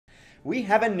we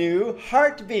have a new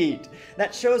heartbeat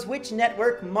that shows which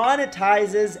network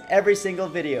monetizes every single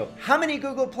video. How many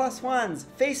Google Plus ones,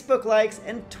 Facebook likes,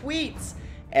 and tweets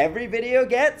every video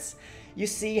gets. You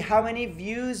see how many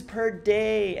views per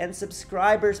day and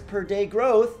subscribers per day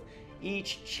growth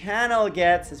each channel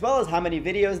gets, as well as how many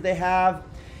videos they have.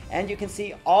 And you can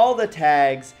see all the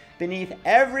tags beneath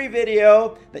every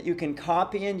video that you can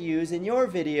copy and use in your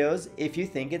videos if you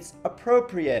think it's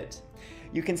appropriate.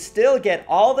 You can still get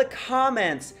all the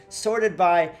comments sorted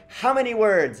by how many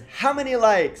words, how many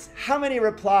likes, how many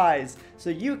replies, so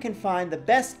you can find the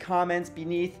best comments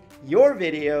beneath your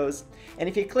videos. And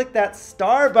if you click that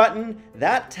star button,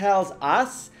 that tells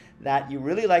us that you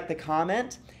really like the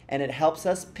comment, and it helps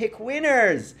us pick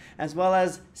winners, as well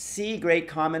as see great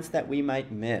comments that we might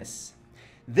miss.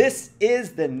 This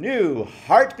is the new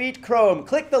Heartbeat Chrome.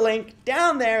 Click the link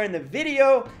down there in the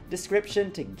video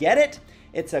description to get it.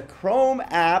 It's a Chrome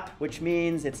app, which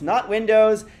means it's not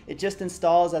Windows. It just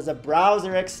installs as a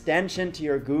browser extension to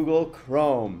your Google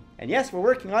Chrome. And yes, we're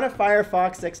working on a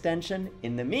Firefox extension.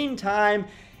 In the meantime,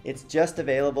 it's just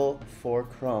available for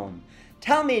Chrome.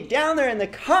 Tell me down there in the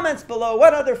comments below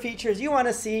what other features you want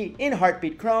to see in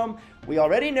Heartbeat Chrome. We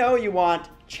already know you want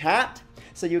chat,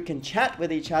 so you can chat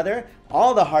with each other,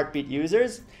 all the Heartbeat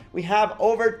users. We have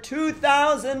over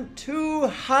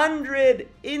 2,200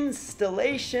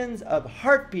 installations of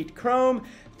Heartbeat Chrome.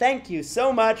 Thank you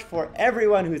so much for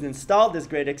everyone who's installed this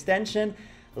great extension.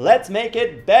 Let's make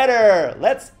it better.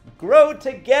 Let's grow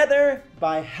together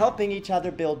by helping each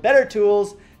other build better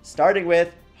tools, starting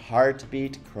with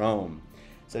Heartbeat Chrome.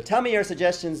 So tell me your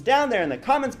suggestions down there in the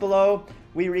comments below.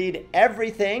 We read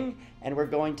everything, and we're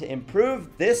going to improve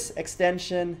this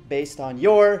extension based on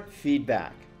your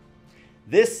feedback.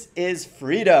 This is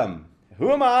Freedom.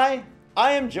 Who am I?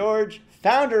 I am George,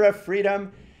 founder of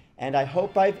Freedom, and I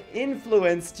hope I've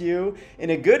influenced you in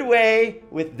a good way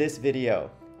with this video.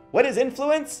 What is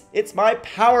influence? It's my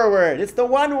power word. It's the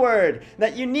one word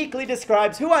that uniquely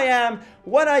describes who I am,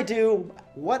 what I do,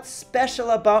 what's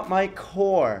special about my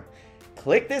core.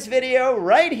 Click this video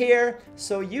right here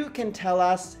so you can tell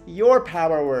us your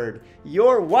power word,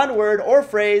 your one word or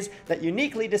phrase that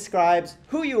uniquely describes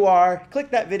who you are.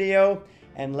 Click that video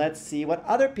and let's see what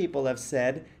other people have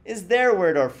said is their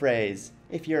word or phrase,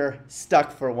 if you're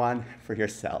stuck for one for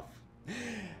yourself.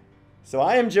 So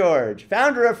I am George,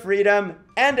 founder of Freedom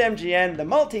and MGN, the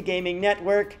multi-gaming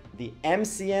network, the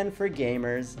MCN for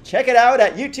gamers. Check it out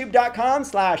at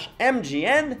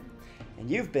youtube.com/MGN. And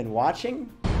you've been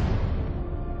watching.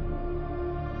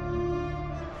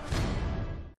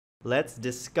 Let's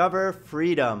discover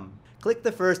freedom. Click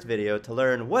the first video to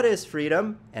learn what is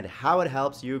freedom and how it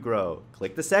helps you grow.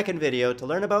 Click the second video to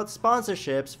learn about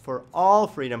sponsorships for all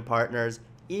Freedom partners,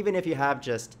 even if you have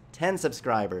just 10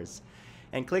 subscribers.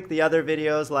 And click the other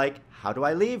videos like How Do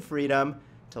I Leave Freedom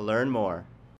to learn more.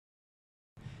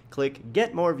 Click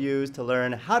Get More Views to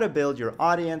learn how to build your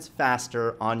audience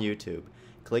faster on YouTube.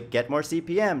 Click Get More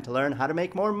CPM to learn how to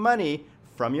make more money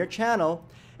from your channel.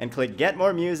 And click Get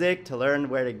More Music to learn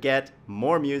where to get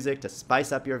more music to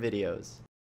spice up your videos.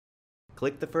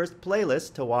 Click the first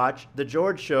playlist to watch The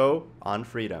George Show on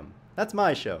Freedom. That's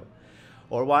my show.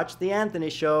 Or watch The Anthony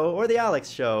Show or The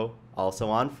Alex Show, also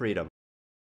on Freedom.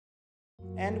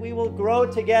 And we will grow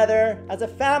together as a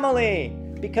family,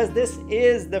 because this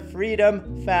is the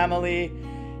Freedom family.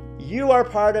 You are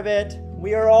part of it,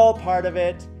 we are all part of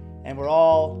it, and we're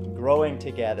all growing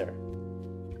together.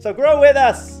 So grow with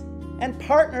us and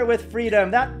partner with Freedom.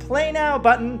 That Play Now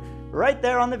button right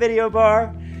there on the video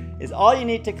bar is all you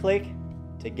need to click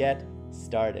to get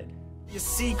started. Your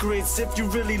secrets, if you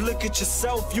really look at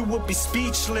yourself, you would be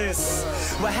speechless.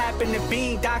 What happened to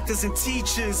being doctors and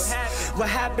teachers? What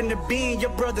happened to being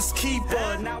your brother's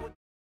keeper? Now